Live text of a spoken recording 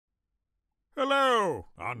Hello,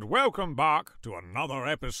 and welcome back to another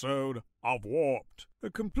episode of Warped, the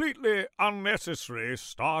completely unnecessary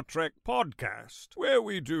Star Trek podcast, where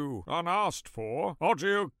we do unasked-for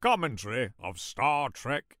audio commentary of Star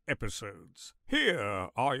Trek episodes. Here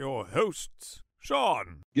are your hosts,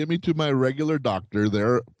 Sean. Get me to my regular doctor.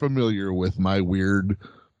 They're familiar with my weird,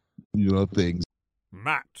 things.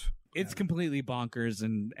 Matt. It's completely bonkers,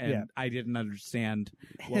 and I didn't understand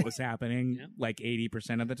what was happening like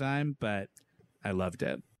 80% of the time, but I loved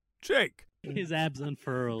it. Jake. His abs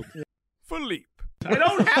unfurled. Philippe. I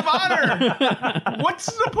don't have honor! What's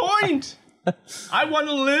the point? I want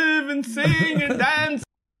to live and sing and dance.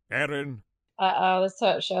 Erin. This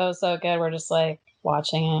show is so good, we're just like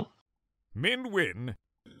watching it. Min Win.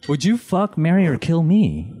 Would you fuck, marry, or kill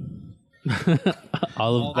me?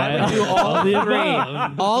 All of that. I would do all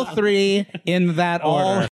three. All three in that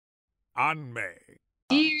order. And May.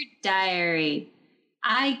 Dear Diary,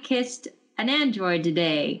 I kissed an android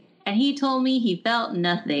today, and he told me he felt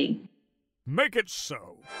nothing. Make it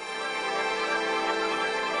so.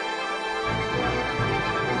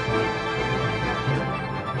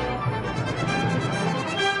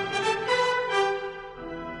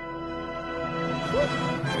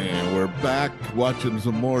 And we're back watching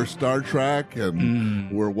some more Star Trek,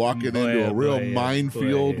 and we're walking into a real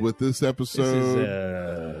minefield with this episode.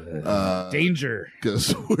 This is danger.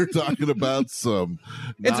 Because we're talking about some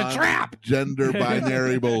It's a trap! Gender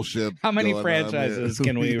binary bullshit. How many going franchises on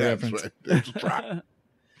there. can we That's reference? right. It's a trap.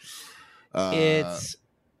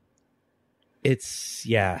 It's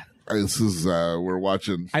This is we're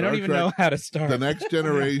watching Star I don't even Trek, know how to start. The Next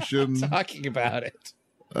Generation. talking about it.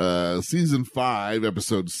 Season 5,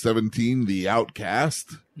 episode 17, The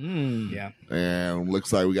Outcast. Yeah. And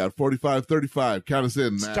looks like we got 45-35. Count us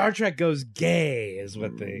in, Matt. Star Trek goes gay is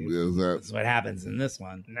what Is what happens in this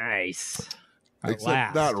one. Nice. except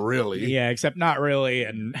last. not really. Yeah, except not really,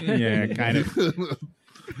 and kind of.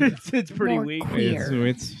 It's pretty More weak. queer.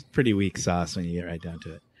 It's pretty weak sauce when you get right down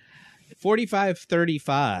to it.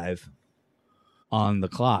 45-35 on the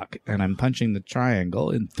clock, and I'm punching the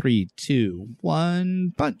triangle in 3, 2,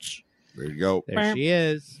 1, punch. There you go. There she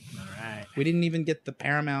is. All right. We didn't even get the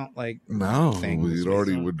Paramount No, thing this we'd week.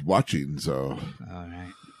 already been watching, so All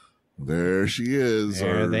right. there she is.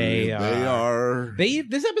 There they are.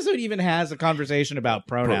 This episode even has a conversation about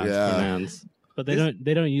pronouns. Yeah. Pronouns. But they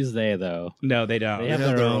don't use they though. No, they don't. They They have have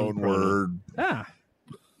their their own own word. Ah.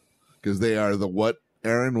 Because they are the what,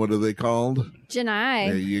 Aaron? What are they called? There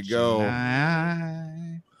Janai. you go.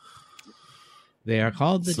 They are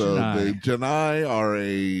called the So Janai. the Janai are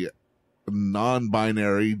a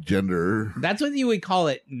non-binary gender. That's what you would call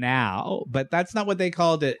it now, but that's not what they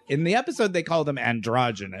called it. In the episode, they called them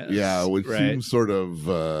androgynous. Yeah, which right? seems sort of...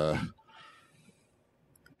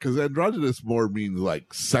 Because androgynous more means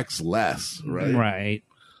like sexless, right? Right.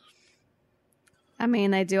 I mean,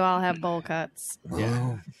 they do all have bowl cuts.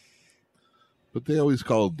 Yeah. But they always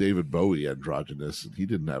called David Bowie androgynous, and he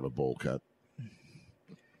didn't have a bowl cut.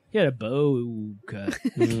 He had a bow cut.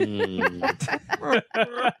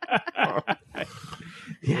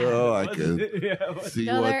 Well, I could see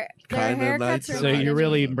No, what their kind of haircuts nights. are So you're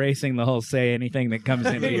really embracing the whole say anything that comes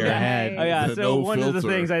into your Right. head. Oh yeah, The so no one of the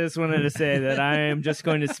filter. things I just wanted to say that I am just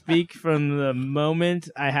going to speak from the moment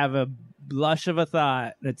I have a blush of a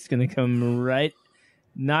thought that's going to come right,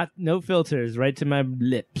 no filters, right to my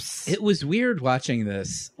lips. It was weird watching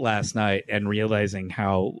this last night and realizing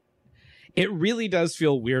how it really does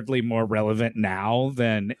feel weirdly more relevant now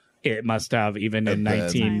than it must have even in At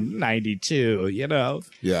that 1992,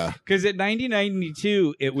 Yeah. Because in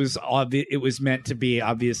 1992, it was meant to be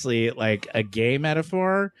obviously like a gay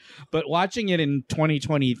metaphor, but watching it in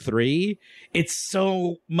 2023, it's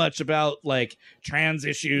so much about like trans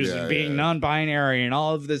issues and being non-binary and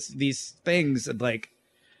all of these things. And like,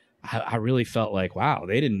 I really felt like, wow,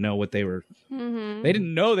 they didn't know what they were. Mm-hmm. They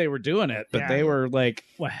didn't know they were doing it, but they were like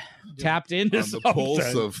tapped into On the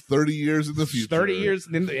pulse of 30 years in the future. 30 years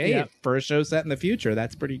in the for a show set in the future.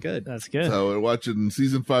 That's pretty good. That's good. So we're watching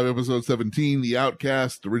season 5, episode 17, The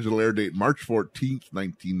Outcast. Original air date March 14th,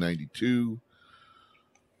 1992.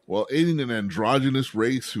 While aiding an androgynous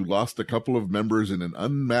race who lost a couple of members in an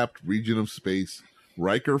unmapped region of space,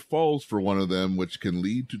 Riker falls for one of them, which can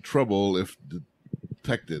lead to trouble if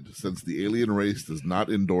detected, since the alien race does not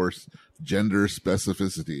endorse gender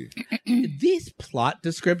specificity. These plot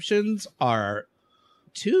descriptions are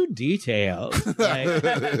too detailed. Like,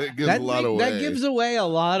 It gives a lot away. That gives away a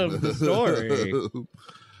lot of the story.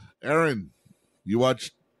 Aaron, you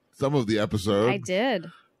watched some of the episode. I did.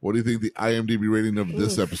 What do you think the IMDb rating of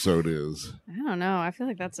this episode is? I don't know. I feel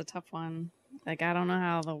like that's a tough one. Like, I don't know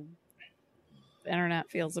how internet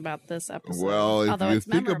feels about this episode. Well, if Although you it's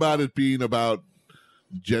think memorable. about it being about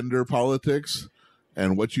gender politics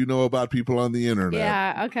and what you know about people on the internet.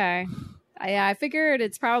 Yeah, okay. I figured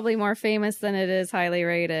it's probably more famous than it is highly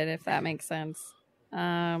rated, if that makes sense.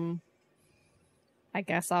 I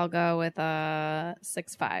guess I'll go with a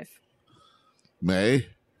 6.5. May?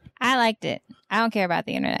 I liked it. I don't care about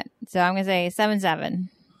the internet. So I'm going to say 7.7.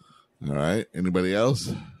 All right. Anybody else?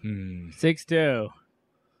 6.2.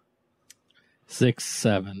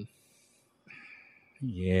 6.7.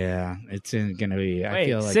 Yeah, it's gonna be. I Wait,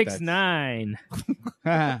 feel like 6.9.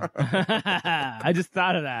 I just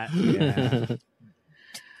thought of that. Yeah.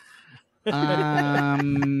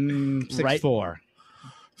 6.4.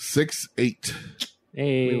 6.8.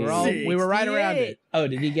 Hey, We were right around it. Oh,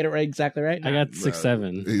 did he get it right exactly right? I got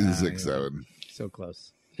 6.7. He's 6.7. So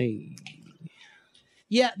close. Hey.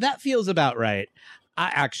 Yeah, that feels about right.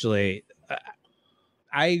 I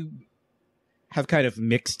have kind of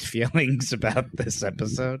mixed feelings about this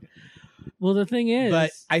episode, Well, the thing is,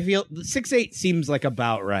 but I feel 6.8 seems like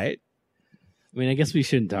about right. I mean, I guess we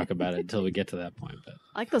shouldn't talk about it until we get to that point. But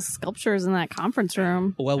I like those sculptures in that conference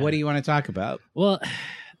room. Well, what do you want to talk about? well,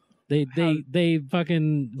 they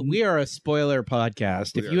fucking We are a spoiler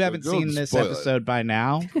podcast. If Yeah, you haven't don't seen this spoil it. episode by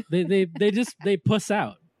now, they puss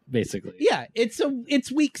out basically. yeah,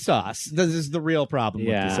 it's weak sauce. This is the real problem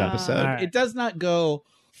with this Yeah. episode. All right. It does not go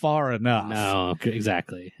far enough. No,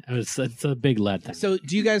 exactly. It's a big letdown. So,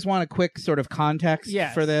 do you guys want a quick sort of context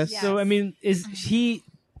Yes. for this? Yeah. So, I mean, is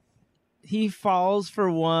he falls for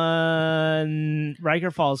one.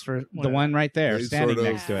 Riker falls for The one right there, They standing sort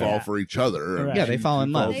of next to fall it. for each other. Right. Yeah, they fall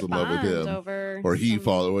in love. They Falls in love with bond him. over Or he some-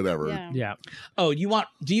 fall, whatever. Yeah. Yeah. Oh, do you want?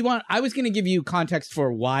 I was going to give you context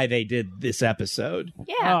for why they did this episode,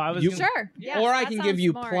 Yeah. Oh, I was You- gonna- Sure. Yes, or I that can sounds give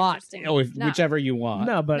you more plot, interesting. or No. whichever you want.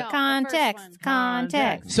 No, but No, the Context. first one.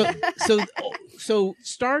 Context. So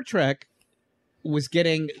Star Trek was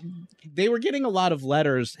getting. They were getting a lot of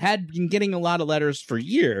letters. Had been getting a lot of letters for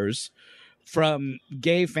years from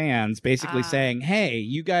gay fans, basically saying, "Hey,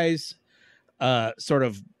 you guys, sort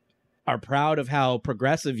of are proud of how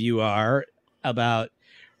progressive you are about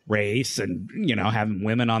race and having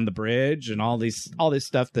women on the bridge and all this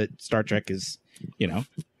stuff that Star Trek is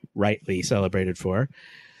rightly celebrated for.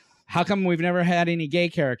 How come we've never had any gay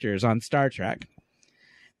characters on Star Trek?"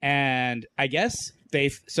 And I guess they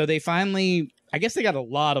finally, I guess they got a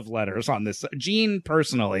lot of letters on this. Gene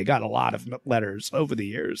personally got a lot of letters over the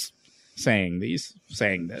years saying this.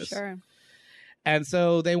 Sure. And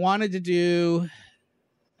so they wanted to do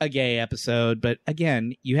a gay episode, but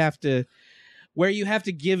again, you have to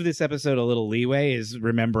give this episode a little leeway is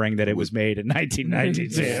remembering that it was made in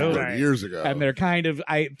 1992. 30 years ago. And they're kind of,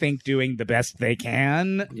 I think, doing the best they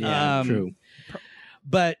can. Yeah, true.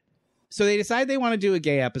 But so they decide they want to do a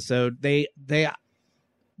gay episode. They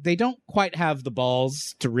don't quite have the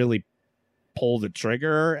balls to really pull the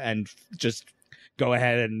trigger and just go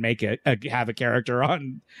ahead and make have a character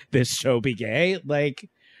on this show be gay,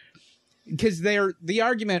 because the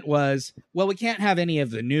argument was, well, we can't have any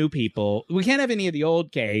of the new people, we can't have any of the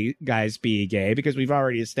old gay guys be gay because we've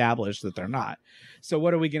already established that they're not. So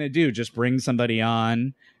what are we going to do? Just bring somebody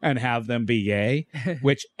on and have them be gay?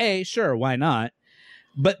 Which A, sure, why not?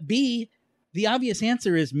 But B, the obvious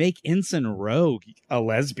answer is make Ensign Rogue a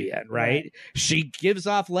lesbian, right? She gives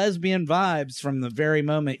off lesbian vibes from the very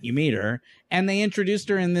moment you meet her, and they introduced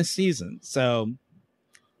her in this season. So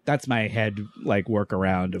that's my head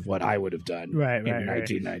workaround of what I would have done in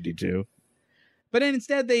 1992. But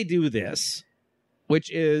instead they do this,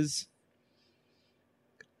 which is,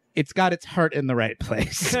 it's got its heart in the right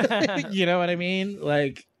place. You know what I mean?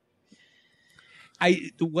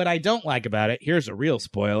 What I don't like about it, here's a real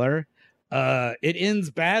spoiler. It ends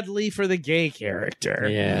badly for the gay character.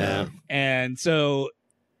 Yeah. And so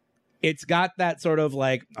it's got that sort of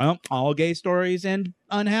all gay stories end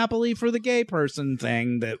unhappily for the gay person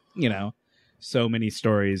thing that, so many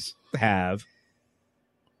stories have.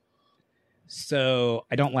 So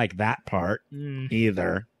I don't like that part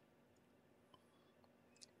either.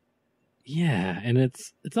 Yeah, and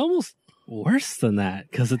it's almost worse than that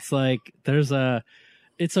because it's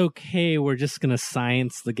it's okay, we're just gonna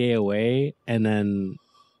science the gay away, and then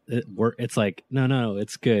it's like no,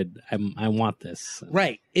 it's good. I want this.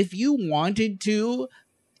 Right. If you wanted to,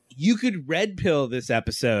 you could red pill this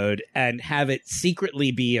episode and have it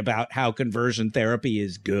secretly be about how conversion therapy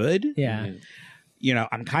is good. Yeah.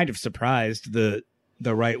 I'm kind of surprised the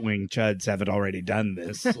right-wing chuds haven't already done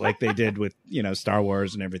this like they did with, Star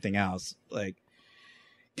Wars and everything else.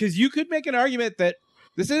 Because you could make an argument that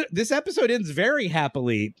this episode ends very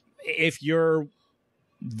happily if you're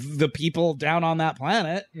the people down on that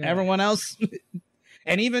planet. Yeah. Everyone else,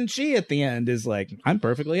 and even she at the end is like, I'm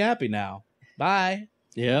perfectly happy now. Bye.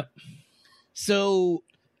 Yep. So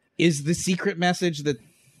is the secret message that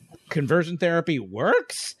conversion therapy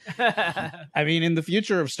works? I mean, in the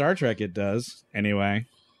future of Star Trek, it does. Anyway.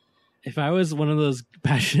 If I was one of those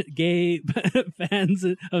passionate gay fans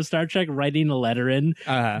of Star Trek writing a letter in,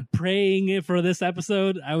 praying for this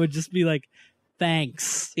episode, I would just be like,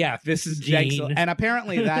 thanks. Yeah, this is Gene. and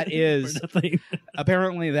apparently that is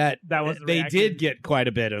apparently that was the they reaction. did get quite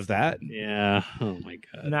a bit of that. Yeah. Oh my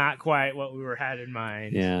god. Not quite what we had in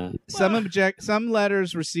mind. Yeah. Some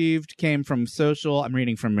letters received came from social. I'm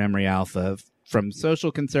reading from Memory Alpha. From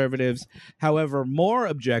social conservatives. However, more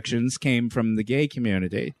objections came from the gay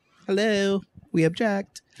community. Hello, we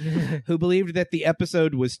object. Who believed that the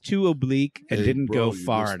episode was too oblique and didn't go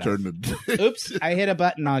far enough. Oops, I hit a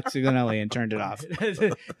button accidentally and turned it off.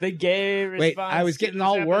 The gay response. Wait, I was getting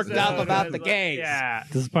all worked up episode about was the like, gays. Yeah.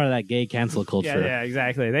 This is part of that gay cancel culture. Yeah,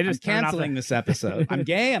 exactly. They I'm just turn off canceling this episode. I'm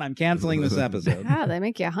gay and I'm canceling this episode. Yeah, they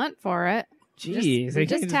make you hunt for it. Jeez, You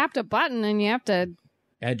just tapped a button and you have to.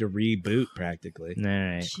 I had to reboot practically. All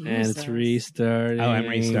right. And it's restarting. Oh, I'm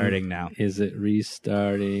restarting now. Is it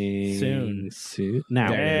restarting Soon?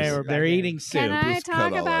 Now. There it is. we're back They're in. eating soup. Can I Just cut talk all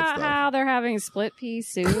that about stuff. how they're having split pea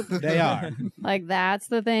soup? They are. Like that's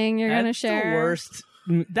the thing you're gonna That's share. the worst.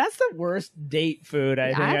 That's the worst date food. I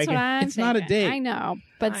think. That's what I'm It's not a thinking. date. I know,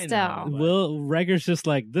 but I still. know. Will Rager's just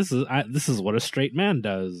like, this is what a straight man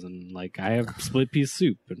does, and like I have split pea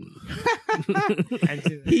soup, and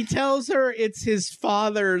He tells her it's his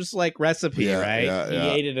father's like recipe, Yeah, right? yeah, He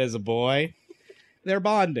yeah. ate it as a boy. They're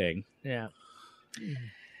bonding. Yeah.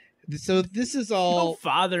 So this is No all.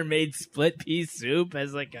 father made split pea soup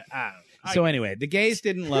as like a. So anyway, the gays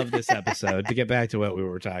didn't love this episode. To get back to what we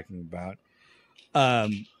were talking about,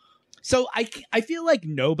 so I feel like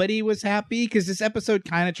nobody was happy because this episode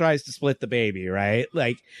kind of tries to split the baby, right?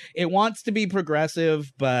 Like it wants to be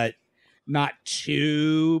progressive, but not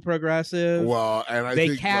too progressive. Well, and I they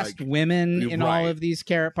think, cast like, women in all right. of these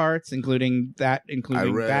carrot parts, including that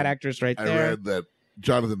actress right I there. read that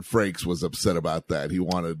Jonathan Frakes was upset about that. He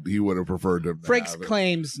would have preferred to Frakes have it.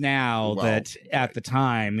 claims now Well, that at the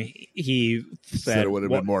time he said said it would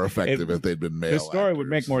have well, been more effective if they'd been male. the story would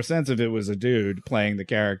make actors. more sense if it was a dude playing the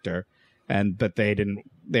character, but they didn't.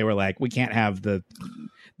 They were like, we can't have the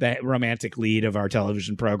romantic lead of our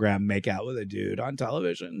television program make out with a dude on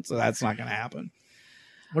television, so that's not going to happen.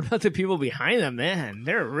 What about the people behind them? Man,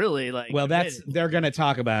 they're really like. Well, committed. they're going to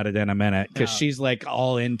talk about it in a minute because Oh. she's like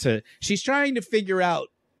all into. She's trying to figure out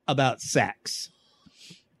about sex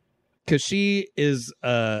because she is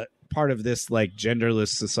part of this like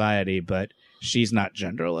genderless society, but she's not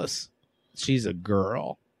genderless. She's a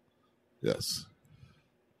girl. Yes.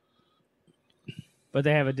 But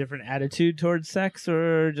they have a different attitude towards sex,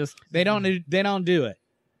 or just They don't do it.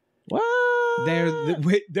 what?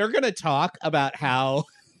 They're going to talk about how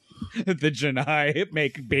the Janai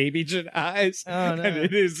make baby Janais, Oh, no. and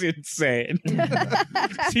it is insane.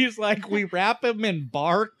 She's like, we wrap them in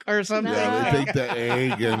bark or something. Yeah, they take the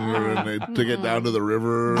egg and they take it down to the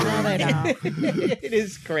river. No, they don't. It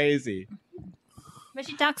is crazy. But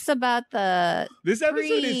she talks about the. This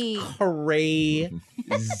episode is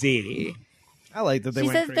crazy. I like that they She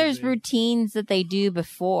went says there's crazy. routines that they do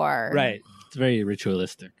before. Right. it's very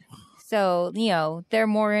ritualistic. So, they're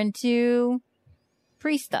more into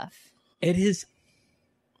pre stuff. It is.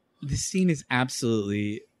 This scene is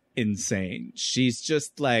absolutely insane. She's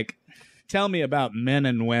just like, tell me about men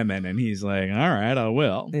and women. And he's like, all right, I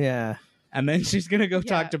will. Yeah. And then she's going to go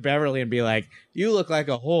talk to Beverly and be like, you look like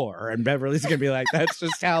a whore. And Beverly's going to be like, that's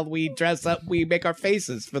just how we dress up. We make our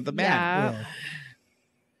faces for the men. Yeah.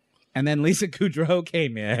 And then Lisa Kudrow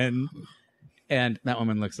came in. And that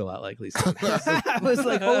woman looks a lot like Lisa. I was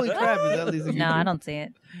like, holy crap! Is that Lisa? No, I don't see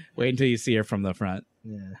it. Wait until you see her from the front.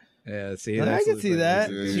 Yeah. Yeah, see? I That's can see that.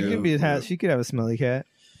 Yeah, She yeah. could be. She could have a smelly cat.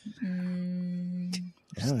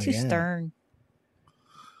 She's Oh, too yeah. stern.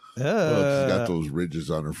 Well, she's got those ridges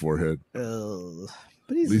on her forehead.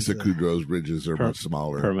 But he's Lisa Kudrow's ridges are Per- much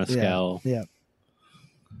smaller. Per mescal. Yeah.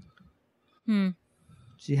 Hmm.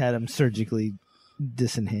 She had him surgically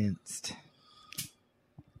disenhanced.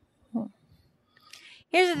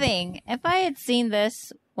 Here's the thing. If I had seen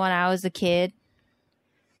this when I was a kid,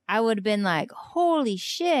 I would have been like, holy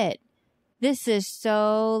shit. This is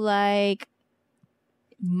so like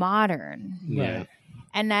modern. Yeah.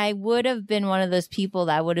 And I would have been one of those people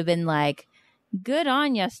that would have been like, good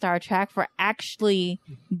on ya, Star Trek, for actually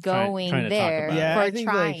going trying to talk there, about it. Yeah, for I think,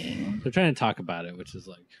 like, trying. They're trying to talk about it, which is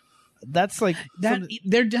like, That's like that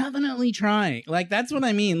they're definitely trying. Like that's what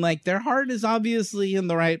I mean. Like their heart is obviously in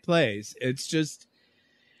the right place. It's just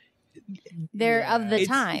They're of the it's-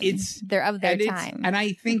 time. They're of their and time. and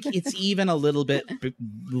I think it's even a little bit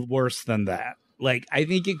worse than that. Like I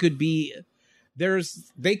think it could be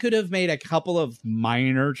they could have made a couple of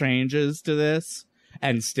minor changes to this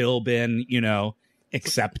and still been,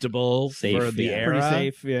 acceptable Safe, for the yeah. era.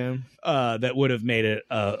 pretty safe. Yeah. That would have made it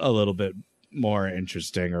a little bit more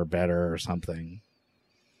interesting or better or something.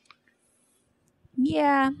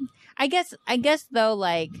 Yeah. I guess though,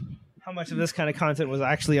 like, How much of this kind of content was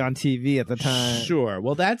actually on TV at the time? Sure.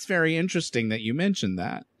 Well, that's very interesting that you mentioned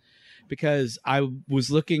that, because I was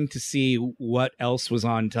looking to see what else was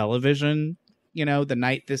on television, the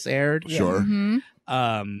night this aired. Sure. mhm.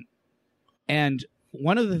 And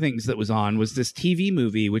one of the things that was on was this TV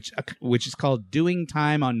movie, which is called Doing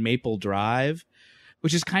Time on Maple Drive,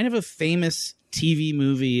 which is kind of a famous TV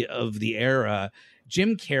movie of the era.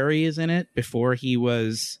 Jim Carrey is in it before he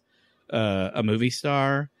was a movie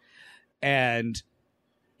star. And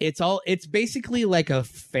it's basically like a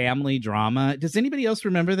family drama. Does anybody else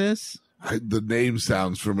remember this? The name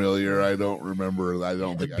sounds familiar. I don't remember. I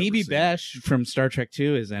don't think I've Bibi ever seen Besh from Star Trek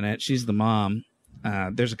 2 is in it. She's the mom.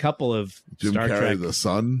 There's a couple of Jim Star Carrey, Trek. the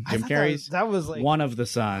son. Jim Carrey's that was like one of the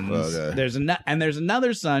sons. Okay. There's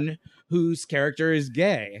another son whose character is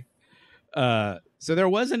gay. So there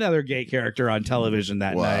was another gay character on television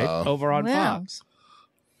that Wow. night over on Wow. Fox.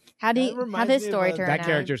 How That reminds this me of story a- turn That out?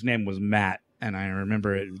 character's name was Matt, and I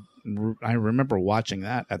remember it. I remember watching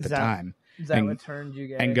that at the that- time Is that and- what turned you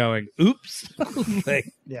gay? and going, "Oops!"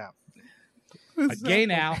 Like, yeah. gay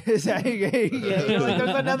now. Is that gay? Yeah. You're like,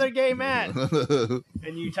 there's another gay Matt,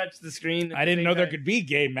 and you touch the screen. I didn't know there could be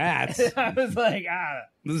gay Matts. I was like,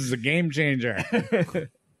 This is a game changer.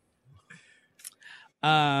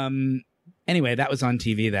 Anyway, that was on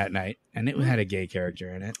TV that night, and it had a gay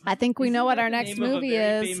character in it. I think we know what our next movie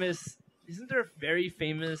is. Isn't there a very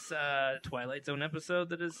famous Twilight Zone episode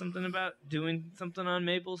that is something about doing something on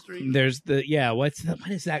Maple Street? There's what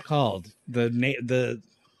is that called?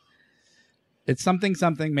 It's something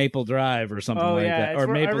Maple Drive or something like that, or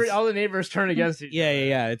Maple. all the neighbors turn against each other.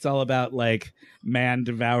 Yeah. It's all about like man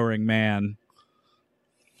devouring man.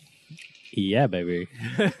 Yeah, baby.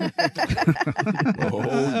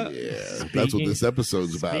 Oh yeah, that's what this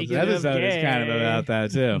episode's about. speaking- The episode is kind of gay. about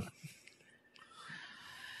that too.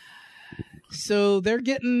 So they're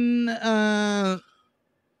getting. My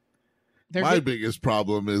biggest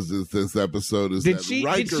problem is this episode is Did that she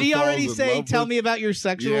Riker already falls in say, love "Tell with- me about your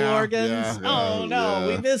sexual Yeah, organs"? yeah, Oh no,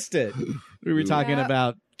 yeah. we missed it. We were talking Yeah.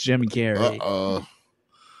 about Jim Carrey.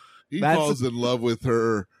 He That's- falls in love with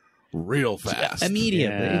her real fast.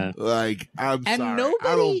 Immediately. Yeah. Like, I'm And sorry, nobody-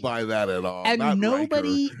 I don't buy that at all. And Not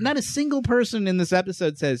nobody, Riker. not a single person in this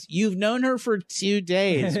episode says, "You've known her for 2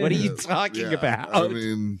 days. What are you talking Yeah, about?" I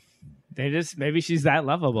mean, Maybe she's that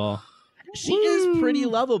lovable. She is pretty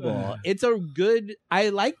lovable. It's a good. I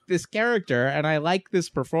like this character and I like this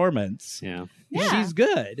performance. Yeah. Yeah. She's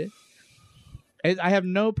good. I have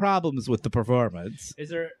no problems with the performance. Is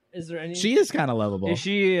there any? She is kind of lovable. Is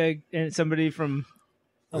she somebody from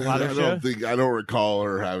a lot of shows? I don't recall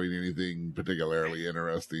her having anything particularly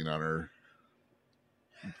interesting on her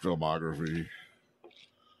filmography.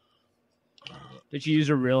 Did she use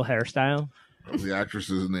her real hairstyle? The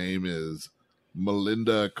actress's name is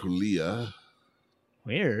Melinda Culea,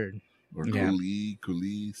 Weird. or Yeah. Culea,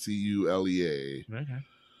 Culea.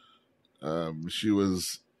 Okay. She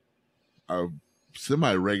was a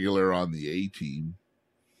semi-regular on the A-Team.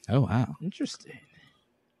 Oh wow. Interesting.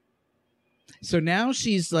 So now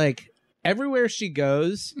she's like everywhere she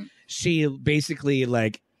goes, she basically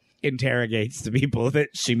like interrogates the people that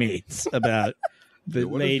she meets about the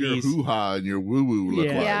What ladies. does your hoo-ha and your woo-woo look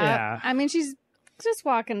Yeah. like? Yeah. I mean, she's just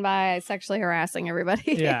walking by sexually harassing everybody.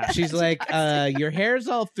 Yeah. She's like, your hair's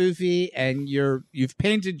all foofy and you've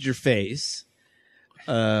painted your face.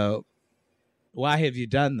 Why have you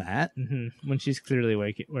done that? When she's clearly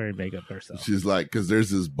wearing makeup herself. She's like, because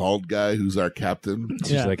there's this bald guy who's our captain,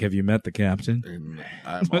 She's Yeah. like, have you met the captain? and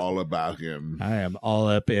I'm all about him. I am all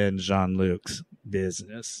up in Jean-Luc's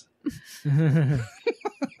business.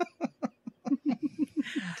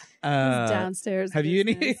 Downstairs. Have you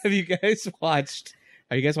business. have you guys watched?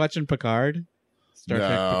 Are you guys watching Picard? Star Trek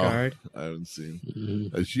No, Picard. I haven't seen.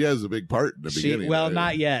 Mhm. She has a big part in the beginning. Well, right?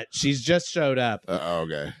 not yet. She's just showed up.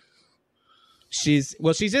 Okay. She's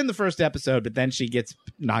in the first episode, but then she gets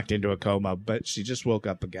knocked into a coma. But she just woke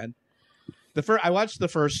up again. I watched the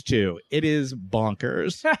first 2. It is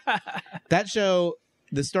bonkers. That show,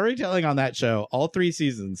 the storytelling on that show, all 3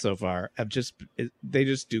 seasons so far they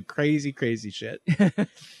just do crazy, crazy shit.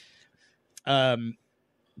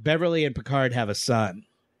 Beverly and Picard have a son.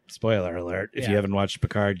 Spoiler alert, if you haven't watched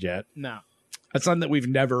Picard yet. No. A son that we've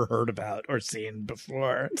never heard about or seen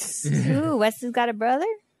before. Ooh, Wesley's got a brother?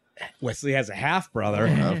 Wesley has a half-brother.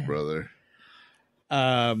 Half brother.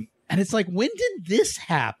 And it's like, when did this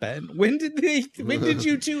happen? When did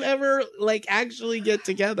you two ever like actually get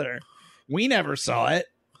together? We never saw it.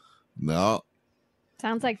 No.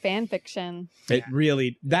 Sounds like fan fiction. It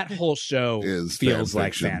really, that whole show Is feels fan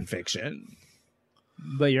like fiction. fan fiction.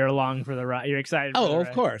 But you're along for the ride. You're excited. For the Oh, of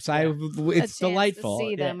ride. course. A It's chance delightful. to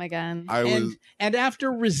see them again. I was And after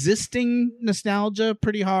resisting nostalgia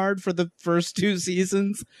pretty hard for the first 2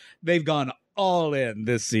 seasons, they've gone all in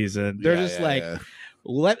this season. They're just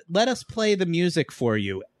let us play the music for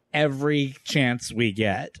you every chance we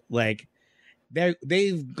get. Like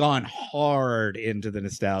they've gone hard into the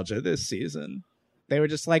nostalgia this season. They were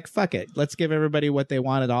just like, fuck it. Let's give everybody what they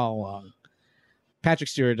wanted all along. Patrick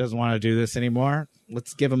Stewart doesn't want to do this anymore.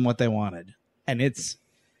 Let's give them what they wanted. And it's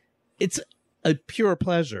a pure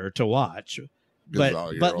pleasure to watch. But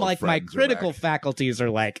all your but old like my friends are critical back. faculties are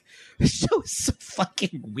like, this show is so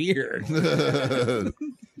fucking weird. I like it.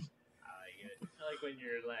 I like when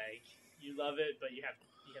you're like, you love it, but you have to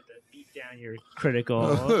beat down your critical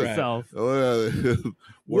Right. self. Oh, yeah.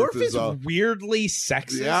 Worf is all, weirdly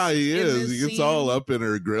sexist. yeah, he in is. this He gets scene. all up in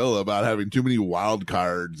her grill about having too many wild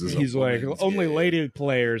cards. as a He's like, woman's only game." lady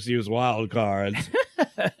players use wild cards.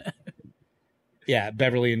 Yeah,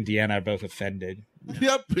 Beverly and Deanna are both offended.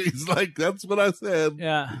 Yep, he's like, that's what I said.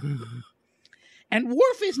 Yeah. And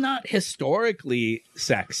Worf is not historically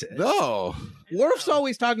sexist. No. Worf's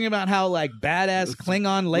always talking about how like badass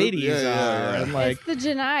Klingon ladies Yeah, yeah, are, yeah. and like It's the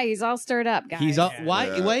Janai. He's all stirred up, guys. he's all, Yeah.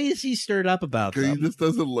 why is he stirred up about 'Cause he them? just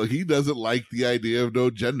doesn't look. He doesn't like the idea of no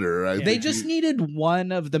gender. I They think just he- needed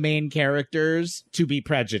one of the main characters to be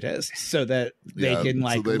prejudiced so that they yeah, can so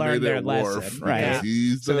like they learn made their it Worf, lesson, because right?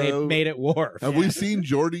 He's, So they made it Worf. Have we seen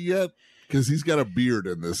Geordi yet? Because he's got a beard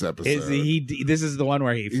in this episode. Is he? This is the one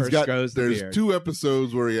where he He's first got. grows the There's beard. 2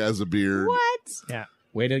 episodes where he has a beard. What?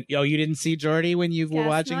 Wait, you didn't see Geordi when you were Guess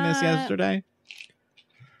watching this not. yesterday?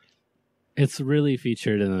 It's really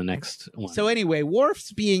featured in the next one. So anyway,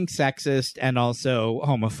 Worf's being sexist and also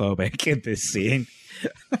homophobic in this scene.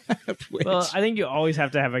 Which, Well, I think you always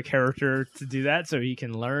have to have a character to do that so he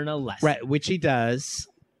can learn a lesson. right, which he does.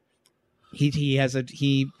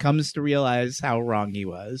 He comes to realize how wrong he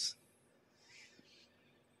was.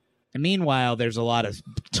 And meanwhile, there's a lot of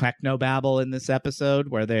technobabble in this episode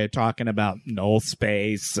where they're talking about null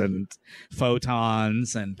space and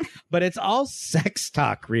photons, but it's all sex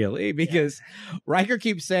talk, really, because Riker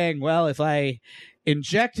keeps saying, well, if I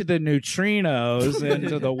inject the neutrinos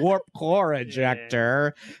into the warp core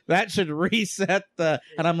ejector, that should reset the...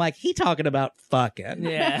 And I'm like, he talking about fucking.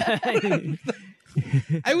 Yeah.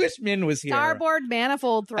 I wish Min was here. Starboard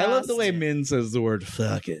manifold thrust. I love the way Min says the word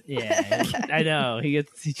fucking. Yeah. I know. He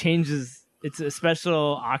changes. It's a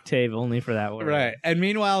special octave only for that word. Right. And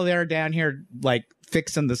meanwhile, they're down here like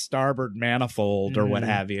fixing the starboard manifold or what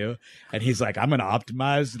have you. And he's like, I'm going to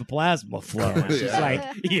optimize the plasma flow. And she's Yeah. like,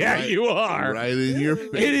 yeah, Right- you are. Right in your face.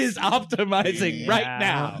 It is optimizing right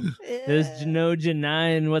now. There's no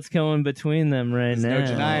denying what's going between them right There's no now.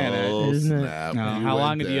 denying it. Oh, Isn't it? snap. No, You how long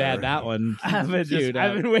went have you there. had that one? I've queued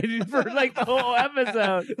up? been waiting for like the whole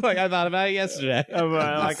episode. Like I thought about it yesterday.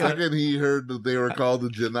 The second he heard that they were called the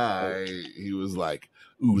Janai, he was like,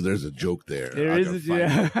 ooh, there's a joke there. There I is can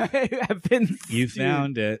a find it." I've been. You dude,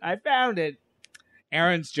 found it. I found it.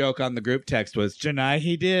 Aaron's joke on the group text was, Janai,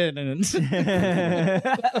 he did. And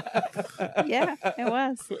Yeah, it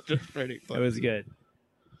was. pretty It funny. was good.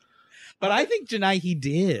 But I think Janai, he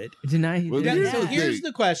did. Deny. Well, Yeah, here's so the here's thing.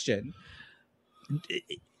 the question.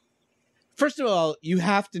 First of all, you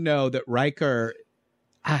have to know that Riker...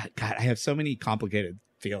 God, I have so many complicated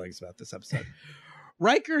feelings about this episode.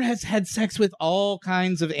 Riker has had sex with all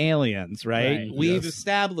kinds of aliens, right? Right. We've Yes.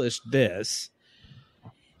 established this.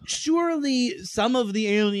 Surely some of the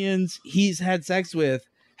aliens he's had sex with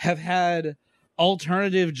have had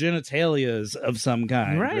alternative genitalias of some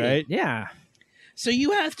kind, right? Yeah. So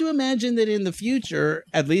you have to imagine that in the future,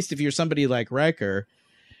 at least if you're somebody like Riker,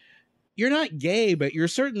 you're not gay, but you're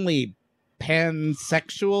certainly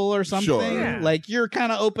pansexual or something. Sure. Yeah. Like you're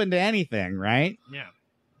kind of open to anything, right? Yeah.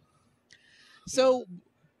 So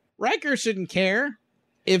Riker shouldn't care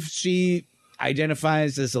if she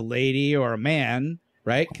identifies as a lady or a man,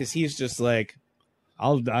 right? Because he's just like, I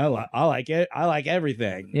like it. I like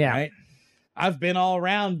everything. Yeah. Right? I've been all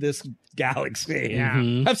around this galaxy. Yeah.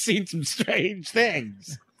 Mhm. I've seen some strange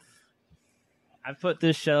things. I've put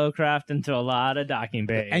this shuttlecraft into a lot of docking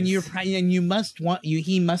bays. And you must want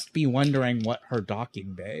he must be wondering what her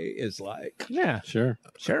docking bay is like. Yeah, Sure.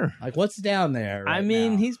 Like what's down there? I right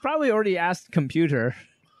mean, now? he's probably already asked computer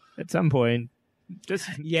at some point. Just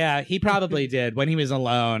yeah, he probably did when he was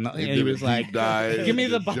alone. He was like, "Give me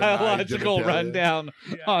the biological rundown."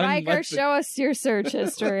 On Riker, what's the- show us your search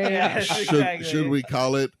history. Should we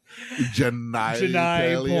call it Janai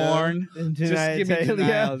genitalia? porn. Just give me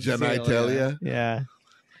Genitalia? Yeah.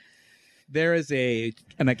 There is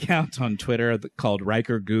an account on Twitter called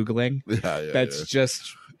Riker Googling. Yeah, That's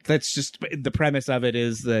just the premise of it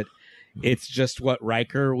is that it's just what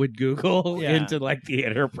Riker would Google into like the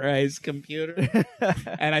Enterprise computer.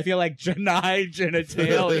 And I feel like Janai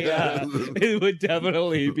genitalia it would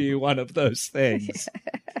definitely be one of those things.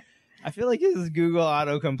 I feel like his Google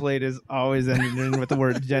autocomplete is always ending in with the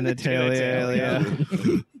word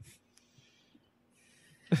genitalia.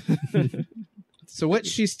 So what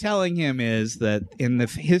she's telling him is that in the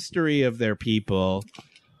history of their people,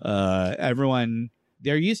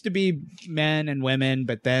 there used to be men and women,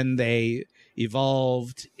 but then they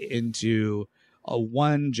evolved into a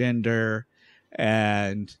one gender,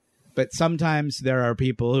 but sometimes there are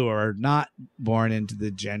people who are not born into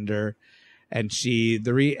the gender, and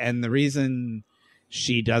the reason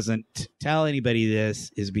she doesn't tell anybody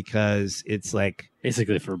this is because it's like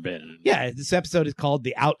basically forbidden. Yeah, this episode is called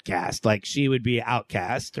The Outcast. Like she would be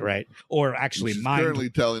outcast, right? Or actually She's currently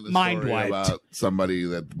telling the mind story wiped. about somebody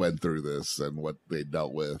that went through this and what they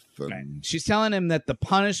dealt with. And Right. She's telling him that the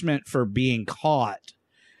punishment for being caught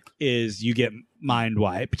is you get mind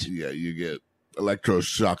wiped. yeah, you get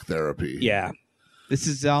electroshock therapy. Yeah. This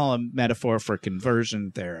is all a metaphor for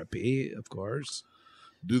conversion therapy, of course.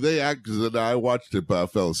 Do they act? Because I watched it, but I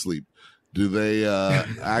fell asleep. Do they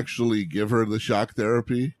actually give her the shock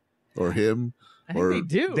therapy, or him? I think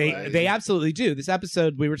they do. They absolutely do. This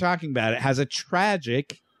episode we were talking about, it has a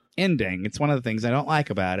tragic ending. It's one of the things I don't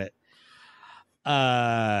like about it.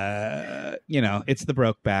 It's the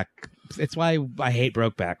Brokeback. It's why I hate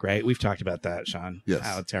Brokeback, right? We've talked about that, Sean. Yes.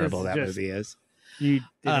 How terrible It's that just- movie is.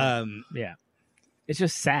 Yeah. It's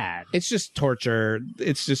just sad. It's just torture.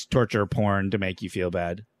 It's just torture porn to make you feel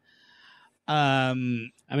bad. I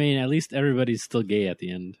mean, at least everybody's still gay at the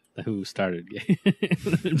end. Who started gay?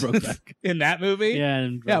 Brokeback. In that movie? Yeah.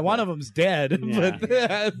 And Yeah, one of them's dead. Yeah.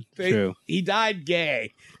 But True. he died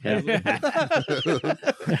gay.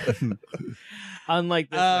 Unlike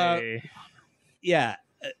this way. Yeah.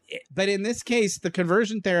 But in this case, the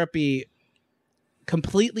conversion therapy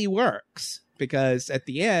completely works because at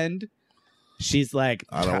the end, she's like,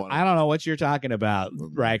 I don't know what you're talking about,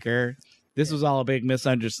 Riker. This was all a big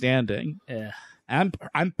misunderstanding. Yeah.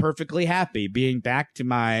 I'm perfectly happy being back to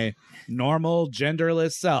my normal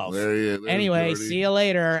genderless self. There's Anyway, Geordi. see you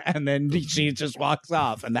later. And then she just walks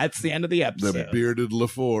off, and that's the end of the episode. The bearded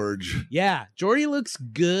LaForge. Yeah, Geordi looks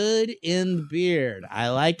good in the beard. I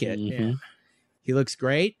like it. Mhm. He looks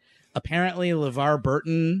great. Apparently, LeVar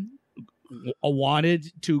Burton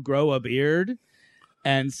wanted to grow a beard,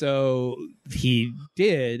 and so he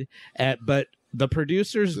did. But the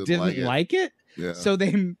producers didn't like it. Yeah. So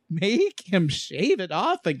they make him shave it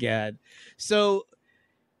off again. So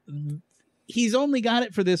he's only got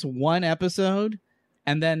it for this one episode,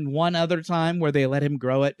 and then one other time where they let him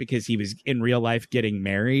grow it because he was in real life getting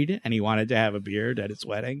married and he wanted to have a beard at his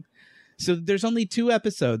wedding. So there's only 2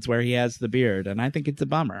 episodes where he has the beard, and I think it's a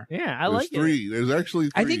bummer. Yeah, I There's like 3. There's actually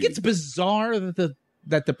 3. I think it's bizarre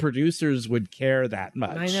that the producers would care that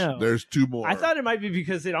much. I know. There's 2 more. I thought it might be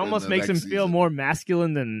because it almost the makes him next feel season. more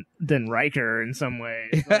masculine than Riker in some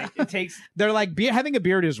ways. Like, it takes They're like, having a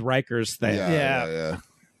beard is Riker's thing. Yeah.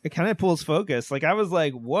 it kind of pulls focus. Like I was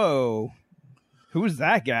like, whoa, who's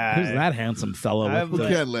that guy? Who's that handsome fellow I've- with We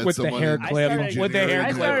can't let with the someone hair in clip? started- With the hair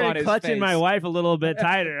I clip on started his clutching face. my wife a little bit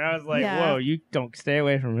tighter. I was like, Yeah. whoa, you don't stay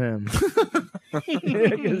away from him.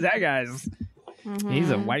 Because that guy's, he's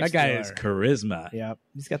a white That guy star. is charisma. Yep.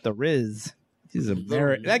 He's got the Riz. He's a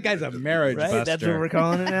that guy's a marriage Right? buster. That's what we're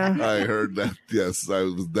calling it now? I heard that. Yes,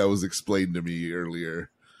 that was explained to me earlier.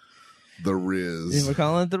 The Riz. We're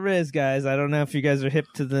calling it the Riz, guys. I don't know if you guys are hip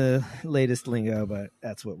to the latest lingo, but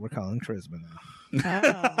that's what we're calling charisma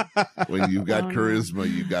now. When you got Oh, no. charisma,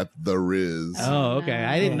 you got the Riz. Oh, okay.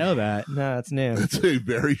 I didn't know that. No, it's new. That's a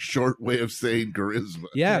very short way of saying charisma.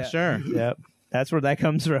 Yeah, sure. Yep. That's where that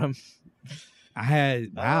comes from. I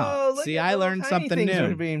had wow. Oh, look See, at I little learned tiny something things are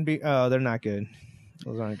new. being oh, they're not good.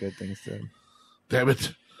 Those aren't good things to. Damn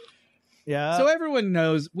it. Yeah. So everyone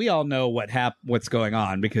knows. We all know what's going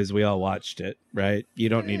on because we all watched it, right? You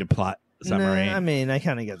don't need to plot summary. Nah, I mean, I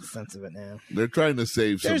kind of get the sense of it now. They're trying to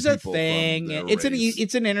save some There's a people thing. from their It's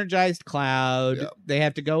race. an energized cloud. Yeah. They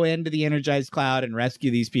have to go into the energized cloud and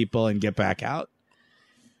rescue these people and get back out.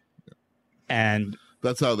 And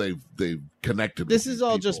That's how they've connected. this with is these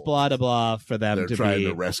all people. just blah blah blah for them They're to trying be.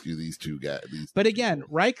 to rescue these two guys. But again,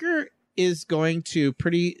 Riker's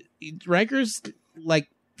like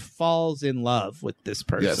falls in love with this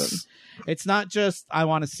person. Yes. It's not just I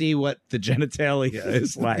want to see what the genitalia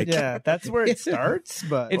is like. Yeah, that's where it starts.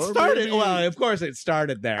 But It Or started maybe- well, of course it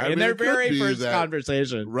started there. I in mean, their it could very be first that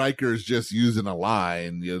conversation. Riker's just using a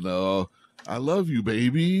line, I love you,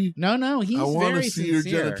 baby. No, he's I want very to see your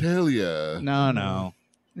sincere. genitalia. No.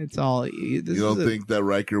 It's all You don't think that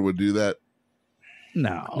Riker would do that?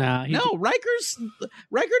 No. Nah, he- No, Riker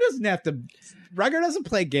doesn't have to Riker doesn't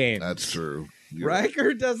play games. That's true. You're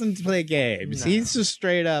Riker doesn't play games. No. He's just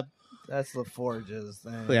straight up that's LaForge's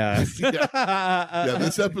thing. yeah. Yeah,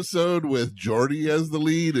 this episode with Geordi as the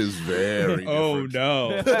lead is very Oh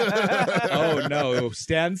different. no. Oh no.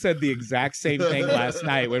 Stan said the exact same thing last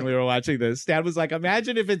night when we were watching this. Stan was like,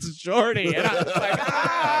 imagine if it's Jordy. And I was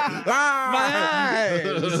like, my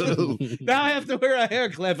eyes. Now I have to wear a hair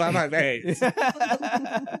clip on my face.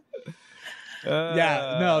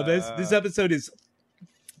 Yeah, no, this episode is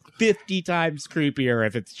 50 times creepier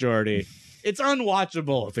if it's Jordy. It's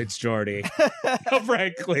unwatchable if it's Jordy.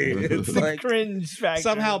 Frankly, it's like cringe factor.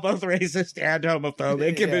 somehow both racist and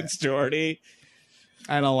homophobic if Yeah. it's Jordy.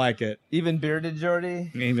 I don't like it. Even bearded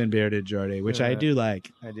Jordy. Even bearded Jordy, which I Yeah. do like.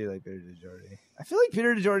 I do like bearded Jordy. I feel like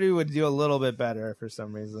bearded Jordy would do a little bit better for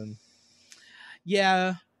some reason.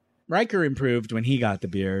 Yeah, Riker improved when he got the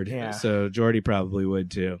beard, Yeah. so Jordy probably would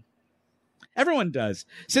too. Everyone does.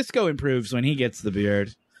 Cisco improves when he gets the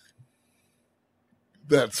beard.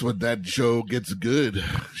 That's when that show gets good.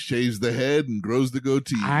 Shaves the head and grows the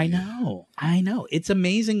goatee. I know. It's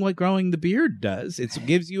amazing what growing the beard does. It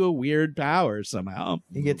gives you a weird power somehow.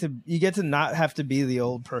 You get to not have to be the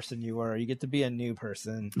old person you were. You get to be a new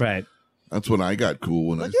person. Right. That's when I got cool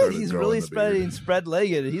when I Look started at he's growing really the beard.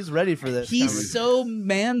 spread-legged. He's ready for this. He's so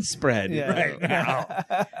man spread Yeah. right now.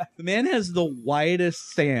 The man has the widest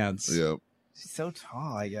stance. Yep. He's so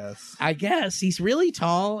tall, I guess. I guess he's really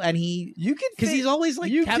tall, and You could because fit- he's always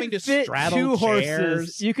like you having to could fit straddle two chairs.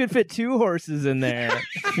 horses. You could fit two horses in there.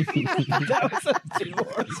 That was a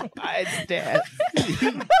 2-horse wide stand.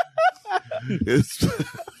 It's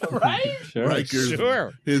Right? Sure. Riker's,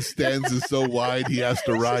 Sure. his stance is so wide he has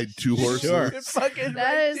to ride two horses. Sure. Fucking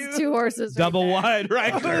That right, is dude. two horses. right Double there. wide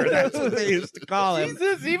Riker. That's what they used to call him.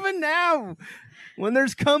 Jesus, even now, when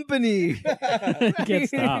there's company, Can't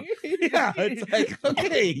stop. Yeah, it's like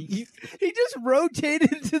okay. he just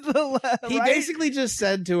rotated to the left. He basically just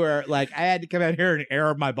said to her, like, I had to come out here and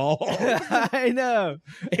air my balls. I know.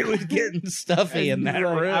 It was getting stuffy in And that he's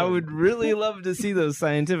like, room. I would really love to see those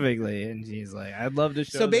scientifically, and she's like, I'd love to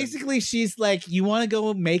show. So them. basically, she's like, you want to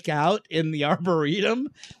go make out in the Arboretum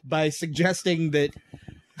by suggesting that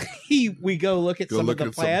we go look at Go some look of at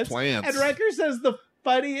the some plants. plants. And Riker says the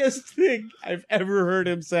funniest thing I've ever heard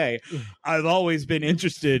him say. I've always been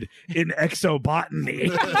interested in exobotany.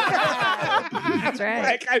 That's right.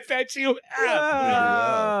 Like, I bet you have.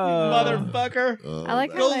 Oh. Motherfucker. I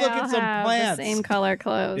like how Go they look all at some have plants. the same color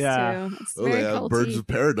clothes Yeah. too. It's Oh, they very have culty. Birds of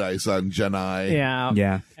Paradise on Jedi. Yeah.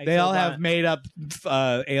 Yeah. They all have Exobot. made up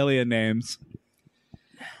alien names.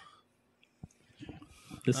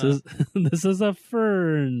 This is a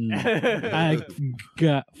fern.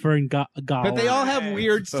 Fern But they all have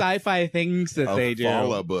weird sci-fi things that A they do.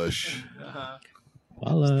 Fala bush.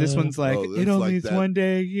 This one's like, Oh, it it's only like is that. one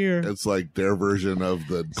day a year. It's like their version of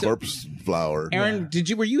the corpse flower. Aaron,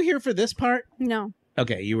 were you here for this part? No.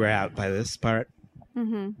 Okay, you were out by this part.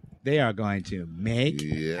 Mm-hmm. They are going to make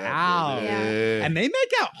Yeah. out. baby. And they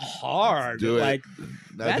make out hard. Do it. Like,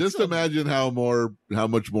 Now that's just a- imagine how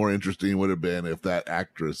much more interesting it would have been if that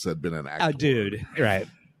actress had been an actor. a dude. Right.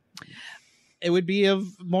 It would be a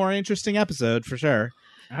more interesting episode for sure.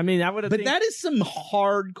 I mean, I would have. But that is some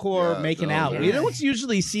hardcore Yeah, making no, out. yeah. We don't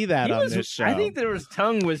usually see that on this show. I think there was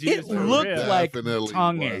tongue was used. It for looked real. like Definitely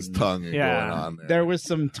tonguing. was tonguing Yeah. going on there. there was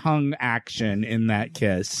some tongue action in that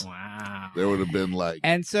kiss. Wow. There would have been like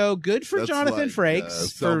And so good for that's Jonathan like, Frakes.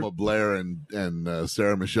 Selma For, Blair and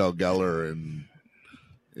Sarah Michelle Gellar in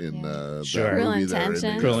Sure. that Cruel movie there in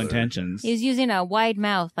Intentions. Cruel together. Intentions. He was using a wide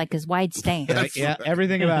mouth like his wide stance. Yeah,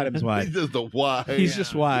 everything about him's He's wide. just a wide. He's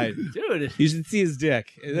just wide. Dude. You should see his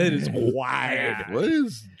dick. It is wide. What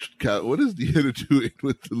is Deanna doing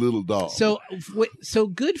with the little doll? So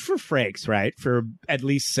good for Frakes, right? For at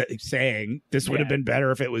least saying this would have been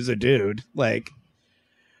better if it was a dude. Like,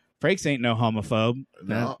 Frakes ain't no homophobe.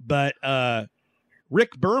 No. But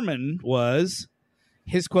Rick Berman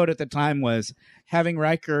his quote at the time was, having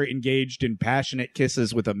Riker engaged in passionate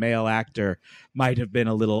kisses with a male actor might have been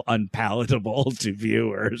a little unpalatable to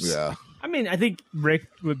viewers. Yeah. I mean, I think Rick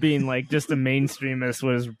being like just a mainstreamist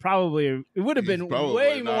was probably, it would have been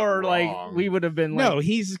way more like, we would have been like.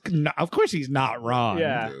 No, of course he's not wrong.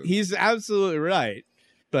 Yeah. He's absolutely right.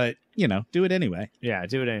 But, do it anyway. Yeah,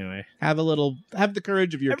 do it anyway. Have the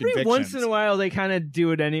courage of your Every convictions. once in a while, they kind of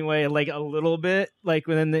do it anyway, like a little bit, like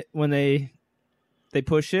when they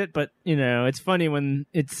push it. But it's funny when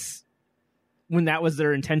that was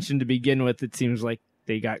their intention to begin with. It seems like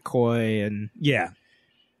they got coy and yeah.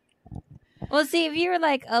 Well, see, if you were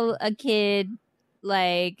like a kid,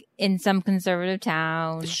 like in some conservative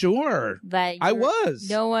town, Sure, that I was.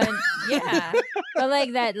 No one, yeah, but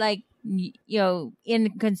like that, like in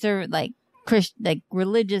conservative, like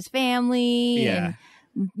religious family, yeah.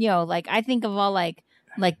 And, like I think of all like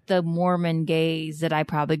the Mormon gays that I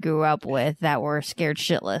probably grew up with that were scared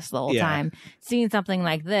shitless the whole time. Seeing something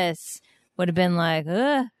like this would have been like,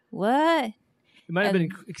 what? it might have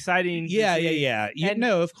been exciting. Yeah.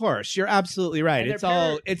 No, of course, you're absolutely right. It's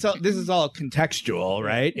all. This is all contextual,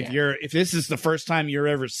 right? Yeah. If this is the first time you're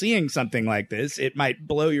ever seeing something like this, it might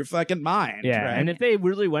blow your fucking mind. Yeah, right? and if they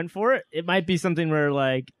really went for it, it might be something where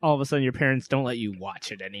like all of a sudden your parents don't let you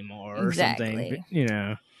watch it anymore or something.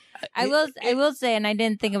 I will say, and I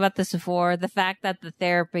didn't think about this before, the fact that the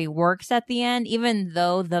therapy works at the end, even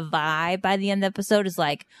though the vibe by the end of the episode is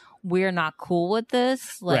like, we're not cool with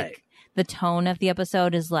this. Like, right. The tone of the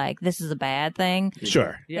episode is like, this is a bad thing.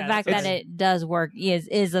 Sure. The fact that it does work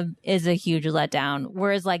is a huge letdown.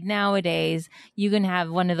 Whereas like nowadays, you can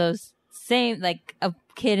have one of those same, like a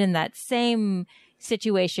kid in that same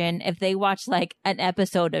situation. If they watch like an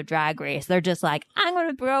episode of Drag Race, they're just like, I'm going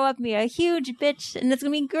to grow up and be a huge bitch and it's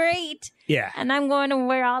going to be great. Yeah. And I'm going to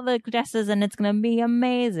wear all the dresses and it's going to be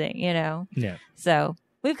amazing, Yeah. So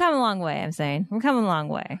we've come a long way, I'm saying. We're coming a long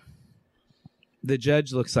way. The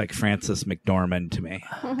judge looks like Frances McDormand to me.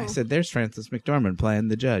 I said, there's Frances McDormand playing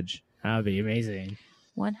the judge. That would be amazing.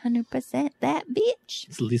 100% that bitch.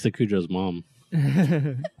 It's Lisa Kudrow's mom.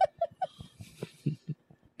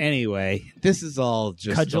 Anyway, this is all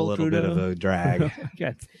just Cudgel a little bit of a drag.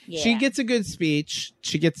 Yeah. She gets a good speech.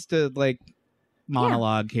 She gets to like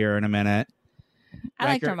monologue here in a minute. I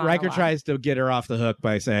liked her monologue. Riker tries to get her off the hook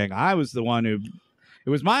by saying, I was the one who... It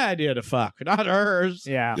was my idea to fuck, not hers.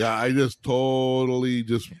 Yeah. Yeah, I just totally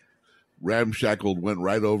ramshackled, went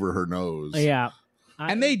right over her nose. Yeah.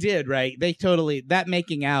 And they did, right? They totally... That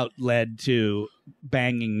making out led to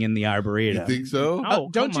banging in the Arboretum. You think so? Oh,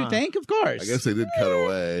 don't come you on. think? Of course. I guess they did cut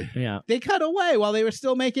away. Yeah. They cut away while they were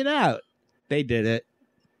still making out. They did it.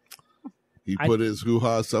 He put his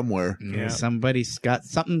hoo-ha somewhere. Yeah. Somebody's got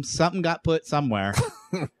something. Something got put somewhere.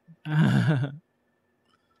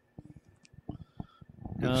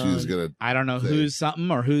 And she's gonna. I don't know who's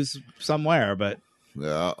something or who's somewhere, but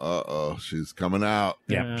Yeah. She's coming out.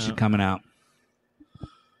 yeah, she's coming out.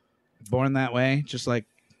 Born that way, just like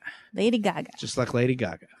Lady Gaga. Lady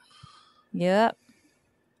Gaga. Yep.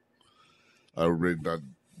 I read that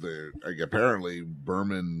apparently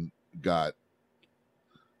Berman got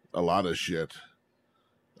a lot of shit.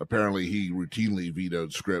 Apparently, he routinely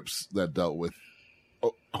vetoed scripts that dealt with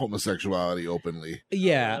homosexuality openly.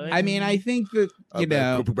 Yeah, Really? I mean, I think that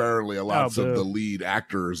Apparently, lots boo. of the lead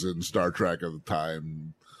actors in Star Trek at the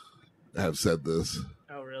time have said this.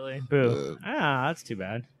 Oh, really? Boo. That's too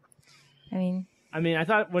bad. I mean, I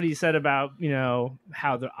thought what he said about,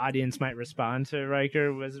 how the audience might respond to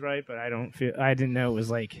Riker was right, but I didn't know it was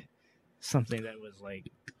like something that was like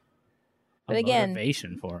a But again,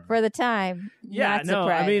 motivation for him. for the time, Yeah, not no,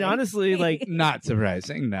 surprising. honestly, like, not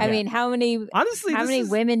surprising. No. I mean, how many honestly,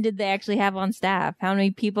 women did they actually have on staff? How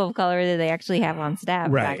many people of color did they actually have on staff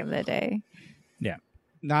Right. back in the day?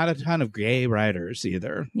 not a ton of gay writers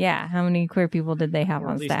either. Yeah, how many queer people did they have or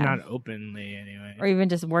on at least staff? not openly anyway. Or even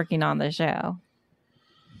just working on the show?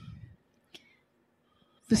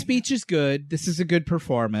 The speech is good. This is a good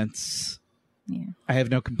performance. Yeah. I have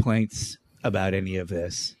no complaints about any of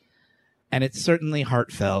this, and it's certainly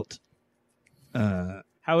heartfelt. How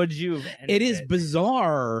would you have ended It is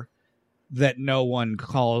bizarre that no one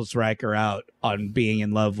calls Riker out on being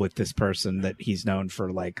in love with this person that he's known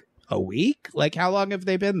for like a week. Like, how long have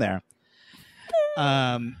they been there?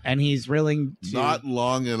 And he's willing to Not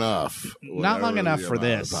long enough. not long Whatever enough the for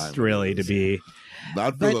amount of this time really it to is. be.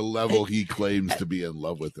 Not for but the level he claims to be in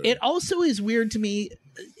love with her. It also is weird to me.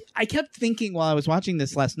 I kept thinking while I was watching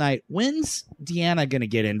this last night, when's Deanna going to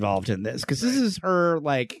get involved in this? Because this is her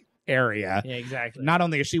like area. Yeah, exactly. Not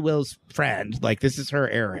only is she Will's friend, like this is her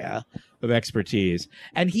area of expertise.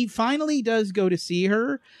 And he finally does go to see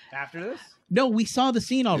her. After this? No, we saw the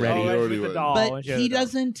scene already. he Oh, already with the went. doll. But and she had he the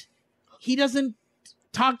doll. doesn't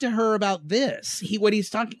talk to her about this. He's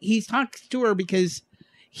talked to her because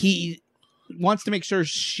he wants to make sure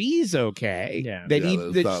she's okay. Yeah. That's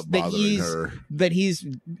not bothering her. that he's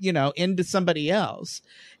into somebody else.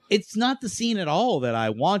 It's not the scene at all that I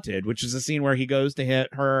wanted, which is the scene where he goes to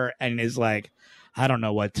hit her and is like, I don't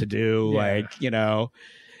know what to do. Yeah.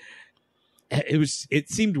 It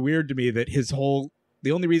seemed weird to me that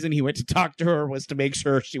the only reason he went to talk to her was to make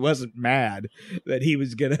sure she wasn't mad that he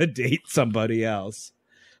was going to date somebody else.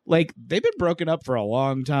 Like, they've been broken up for a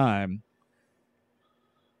long time.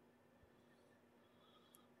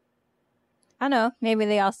 I don't know. Maybe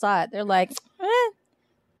they all saw it. They're like,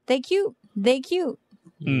 they cute.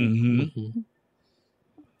 Mm-hmm.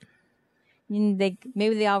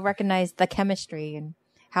 Maybe they all recognized the chemistry and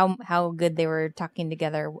how good they were talking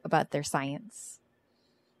together about their science.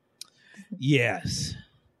 Yes.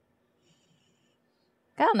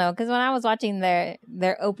 I don't know, because when I was watching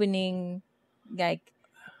their opening, like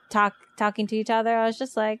talking to each other, I was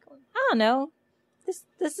just like, I don't know.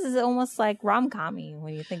 This is almost like rom-com-y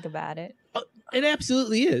when you think about it. It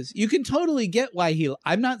absolutely is. You can totally get why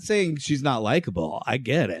I'm not saying she's not likable. I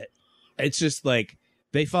get it. It's just like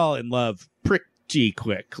they fall in love pretty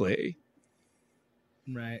quickly.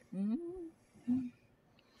 Right. Mm-hmm.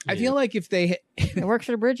 I feel like if they... It works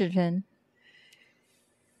for Bridgerton.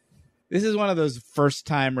 This is one of those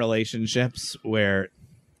first-time relationships where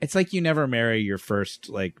it's like you never marry your first,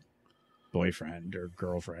 like, boyfriend or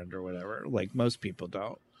girlfriend or whatever. Like, most people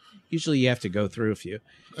don't. Usually you have to go through a few.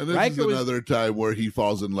 And this is another time where he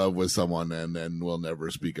falls in love with someone and then we'll never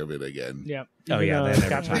speak of it again. Yep. Oh, yeah, they never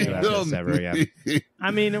talk about this ever again.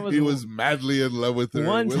 I mean, he was madly in love with her.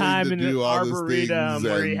 One time in an arboretum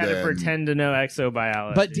where he had to then... pretend to know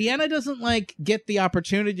exobiology. But Deanna doesn't, like, get the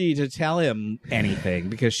opportunity to tell him anything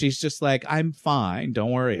because she's just like, I'm fine.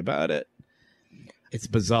 Don't worry about it. It's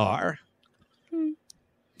bizarre.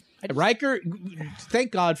 Riker,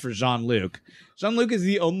 thank God for Jean-Luc. Jean-Luc is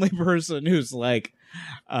the only person who's like,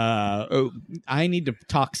 I need to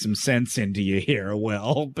talk some sense into you here,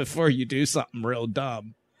 Will, before you do something real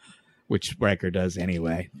dumb. Which Riker does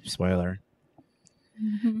anyway. Spoiler.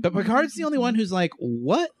 But Picard's the only one who's like,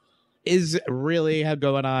 what is really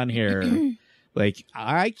going on here? Like,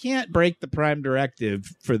 I can't break the Prime Directive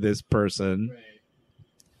for this person. Right.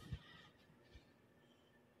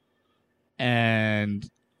 And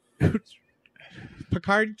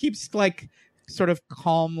Picard keeps, like, sort of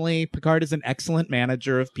calmly. Picard is an excellent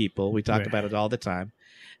manager of people. We talk about it all the time.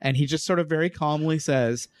 And he just sort of very calmly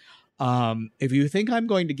says, if you think I'm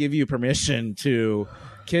going to give you permission to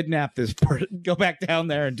kidnap this person, go back down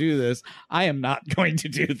there and do this, I am not going to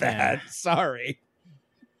do that. Sorry.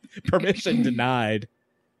 Permission denied.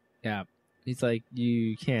 Yeah. He's like,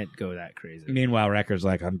 you can't go that crazy. Meanwhile, Wrecker's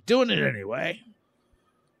like, I'm doing it anyway.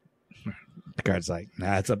 Picard's like,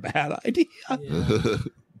 nah, it's a bad idea. Yeah.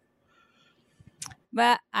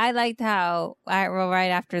 But I liked how right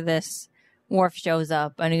after this, Worf shows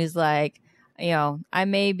up and he's like, I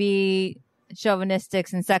may be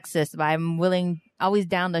chauvinistic and sexist, but I'm always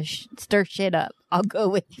down to stir shit up. I'll go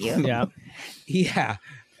with you. Yeah. Yeah.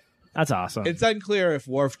 That's awesome. It's unclear if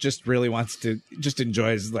Worf just really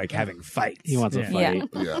enjoys, like, having fights. He wants a fight.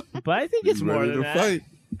 Yeah. But I think it's He's more ready than to that. fight.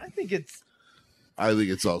 I think it's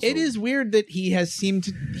also. It is weird that he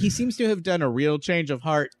seems to have done a real change of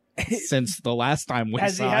heart since the last time we saw him.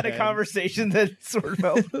 Has he had a conversation that sort of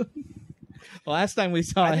helped? The last time we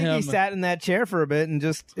saw I think him, he sat in that chair for a bit and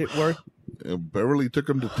it worked. Beverly took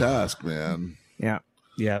him to task, man. Yeah.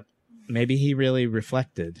 Yeah. Maybe he really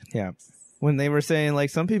reflected. Yeah. When they were saying, like,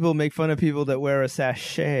 some people make fun of people that wear a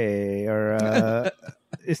sachet or a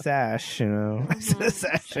sash, A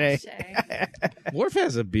sachet. Worf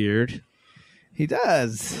has a beard. He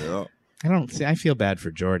does. Yeah. I feel bad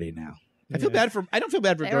for Geordi now. I don't feel bad for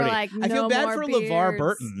They were Geordi. like, I feel "No bad more for LeVar beards."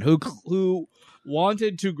 Burton, who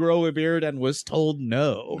wanted to grow a beard and was told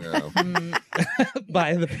no Yeah.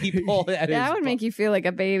 by the people at his That would make you feel like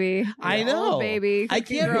a baby. I An know. old baby. I who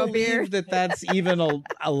can can't grow a believe beard. that's even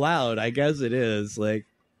allowed. I guess it is. Like,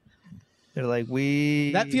 They're like,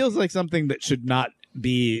 that feels like something that should not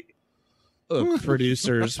be a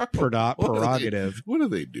producer's prerogative. What are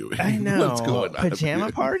they doing? I know. What's going on? Pajama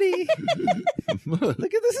here? party?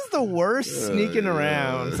 Look at this is the worst sneaking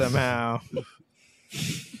around yes. somehow.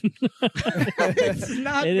 It's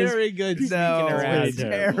not It is- very good sneaking No, around. it's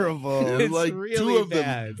terrible. It's It's like really two of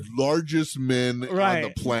bad. the largest men on Right.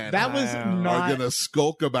 the planet That was Wow. are not. going to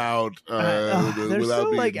skulk about They're without so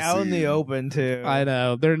being like out in the seen. open too. I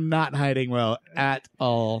know they're not hiding well at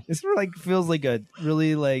all. This like feels like a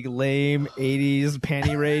really like lame '80s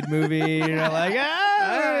panty raid movie. You're like,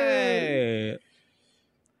 Hey.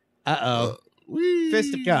 Uh-oh. Whee!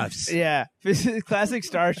 Fisticuffs. yeah, classic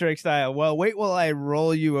Star Trek style. Well, wait while I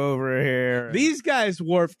roll you over here. These guys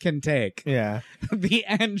Worf can take. yeah, The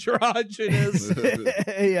androgynous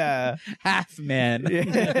yeah. half men.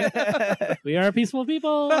 Yeah. We are peaceful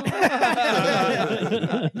people.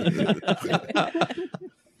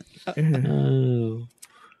 Oh.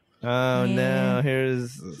 Oh no!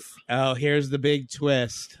 Here's Oh, here's the big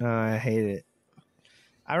twist. I hate it.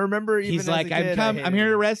 I remember even He's as like, a kid, I'm here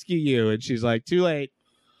to rescue you. And she's like, too late.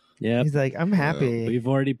 Yep. He's like, I'm happy. We've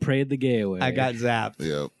already prayed the gay away. I got zapped.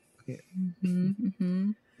 Yep.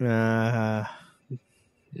 Mm-hmm. Yeah.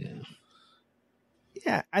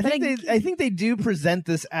 Yeah, I But think they do present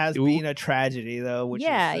this as being a tragedy, though. Which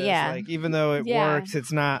Yeah, is this, yeah. Like even though it Yeah. works,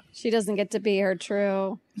 it's not. She doesn't get to be her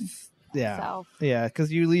true Yeah, self. yeah,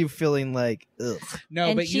 because you leave feeling like, ugh. No,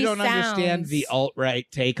 And but you she don't understand sounds- the alt-right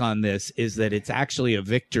take on this is that it's actually a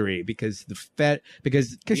victory because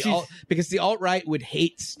because the alt-right would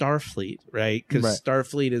hate Starfleet, right? Because Right.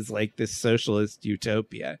 Starfleet is like this socialist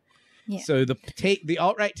utopia. Yeah. So the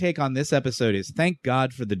alt-right take on this episode is thank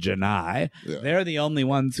God for the Janai. Yeah. They're the only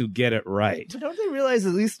ones who get it right. But don't they realize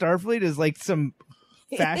at least Starfleet is like some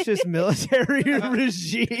fascist military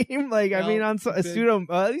regime? Like, I Well, mean, on a pseudo,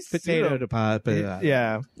 at least Potato pseudo. to pot.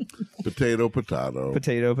 Yeah, Potato.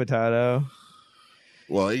 potato.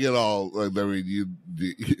 Well, they get all. Like, I mean,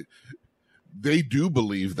 they do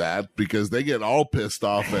believe that because they get all pissed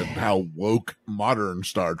off at how woke modern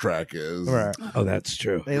Star Trek is. Right. Oh, that's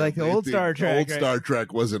true. They like the They old think Star Trek. Old right? Star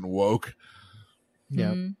Trek wasn't woke.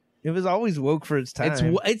 Yeah, Mhm. it was always woke for its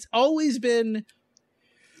time. It's always been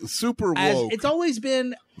Super woke. it's always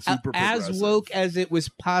been Super as progressive. woke as it was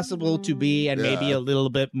possible to be, and maybe Yeah. a little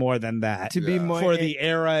bit more than that to be Yeah. more for the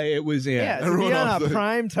era it was in. yeah, to Everyone be on else, a they-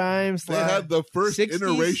 prime time They slot. had the first 60s Star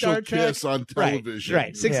interracial Trek? kiss on television.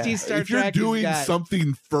 Right. 60s Yeah. Star If you're Trek has doing got-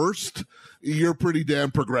 something first, you're pretty damn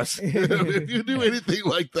progressive. If you do anything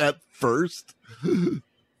like that first,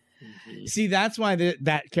 See, that's why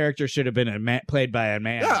that character should have been played by a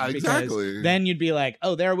man. Yeah, because exactly. Then you'd be like,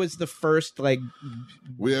 oh, there was the first like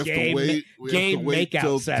we have Gay to wait. We gay have to wait makeout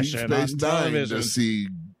till session Deep Space on Nine television. to see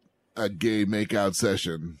a gay makeout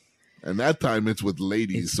session, and that time it's with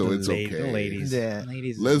ladies, so it's okay. The ladies. Yeah.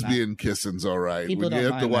 Ladies is Lesbian kissing's all right. People When you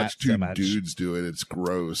don't have to mind watch that so two much. dudes do it, it's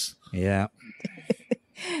gross. not- Yeah.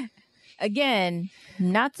 Again,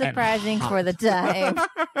 not surprising for the time.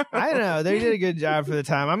 I don't know. They did a good job for the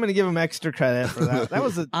time. I'm going to give them extra credit for that. That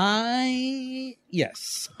was I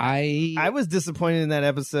I was disappointed in that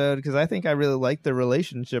episode because I think I really liked the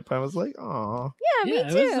relationship. I was like, oh, Yeah, Yeah,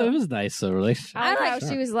 me too. it was nice. The relationship. I like how Sure.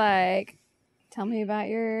 she was like, "Tell me about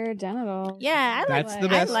your genitals." Yeah, I like. That's the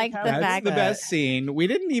best. I like the That's fact the that best scene. We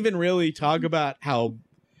didn't even really talk about how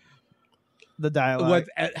the dialogue.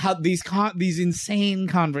 how these insane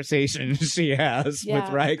conversations she has Yeah.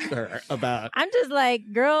 with Riker about. I'm just like,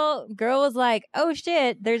 girl was like, oh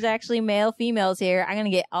shit, there's actually male females here. I'm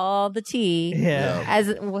gonna get all the tea Yeah.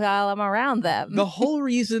 as while I'm around them. The whole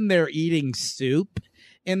reason they're eating soup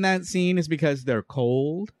in that scene is because they're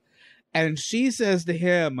cold, and she says to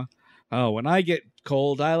him, "Oh, when I get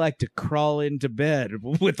cold, I like to crawl into bed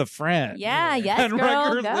with a friend." Yeah, yes, and girl,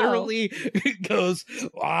 Riker go. literally goes,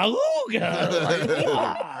 "Awooga!" Like,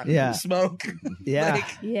 "Ah," Yeah. smoke. Yeah. Like,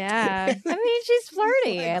 Yeah. I mean, she's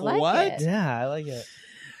flirty. I like what? it. Yeah, I like it.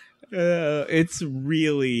 It's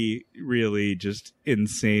really, really just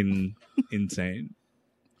insane.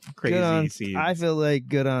 Crazy Good on, scenes. I feel like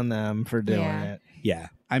good on them for doing Yeah. it. Yeah.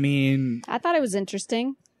 I mean, I thought it was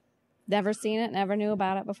interesting. Never seen it. Never knew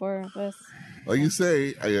about it before this. Like you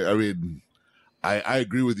say, I mean, I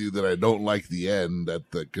agree with you that I don't like the end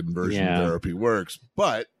that the conversion Yeah. therapy works,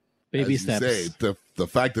 but Baby as you steps. say, the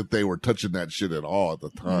fact that they were touching that shit at all at the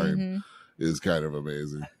time Mhm. is kind of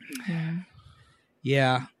amazing.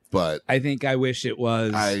 yeah. But I think I wish it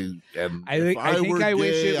was. I think were I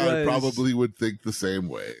wish gay, it I was- probably would think the same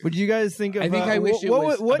way. Would you guys think of? I think I wish it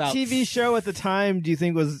was what about- TV show at the time do you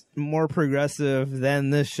think was more progressive than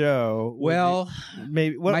this show? well,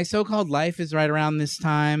 maybe what? My So-Called Life is right around this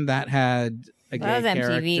time. That had a gay That was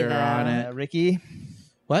MTV character though. on it. Ricky.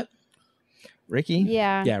 What? Ricky.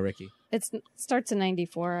 Yeah. Yeah, Ricky. It starts in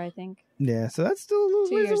 '94, I think. Yeah. So that's still a little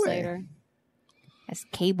 2 ways years away. later. That's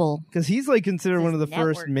cable. Because he's like considered This one of the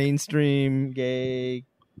network. first mainstream gay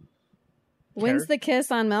When's the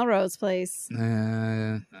kiss on Melrose Place?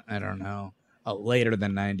 I don't know. Later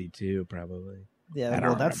than 92, probably. Yeah, I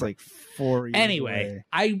don't that's remember. like 4 years Anyway,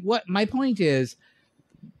 away. my point is,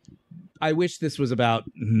 I wish this was about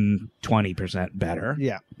 20% better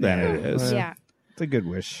Yeah. than it is. Yeah. It's a good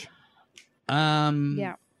wish.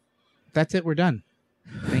 Yeah. That's it. We're done.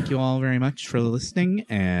 Thank you all very much for listening,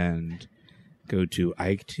 and go to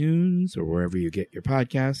iTunes or wherever you get your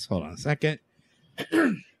podcasts. Hold on a second.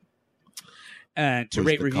 To Push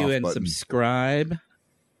rate, the review, cough and button. subscribe,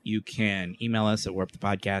 you can email us at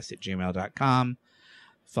warpthepodcast@gmail.com.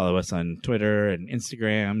 Follow us on Twitter and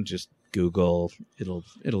Instagram. Just Google. It'll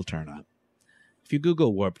turn up. If you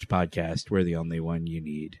Google Warped Podcast, we're the only one you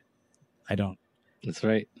need. That's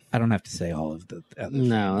right. I don't have to say all of the other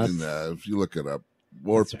No, that's And if you look it up,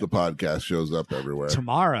 Warp That's the podcast shows up everywhere.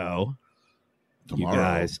 Tomorrow, you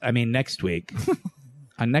guys. I mean, next week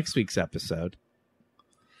on next week's episode,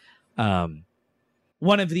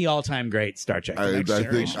 one of the all-time great Star Trek. The I Next think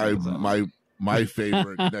Generation episodes. my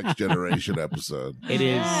favorite Next Generation episode. It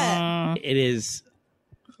is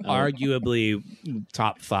arguably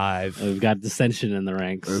top 5. we've got dissension in the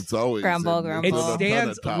ranks. It's always Grumble, it's grumble. It on a ton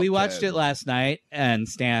stands. of top We watched 10. it last night, and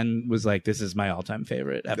Stan was like, "This is my all-time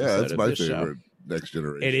favorite episode Yeah, that's of my this favorite show." Next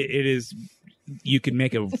Generation. It is. You can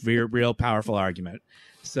make a real powerful argument.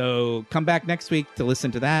 So come back next week to listen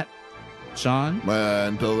to that. Sean,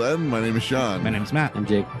 Until then, my name is Sean. my name's Matt. I'm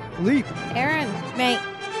Jake. Leap. Aaron. Mate.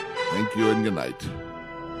 Thank you and good night.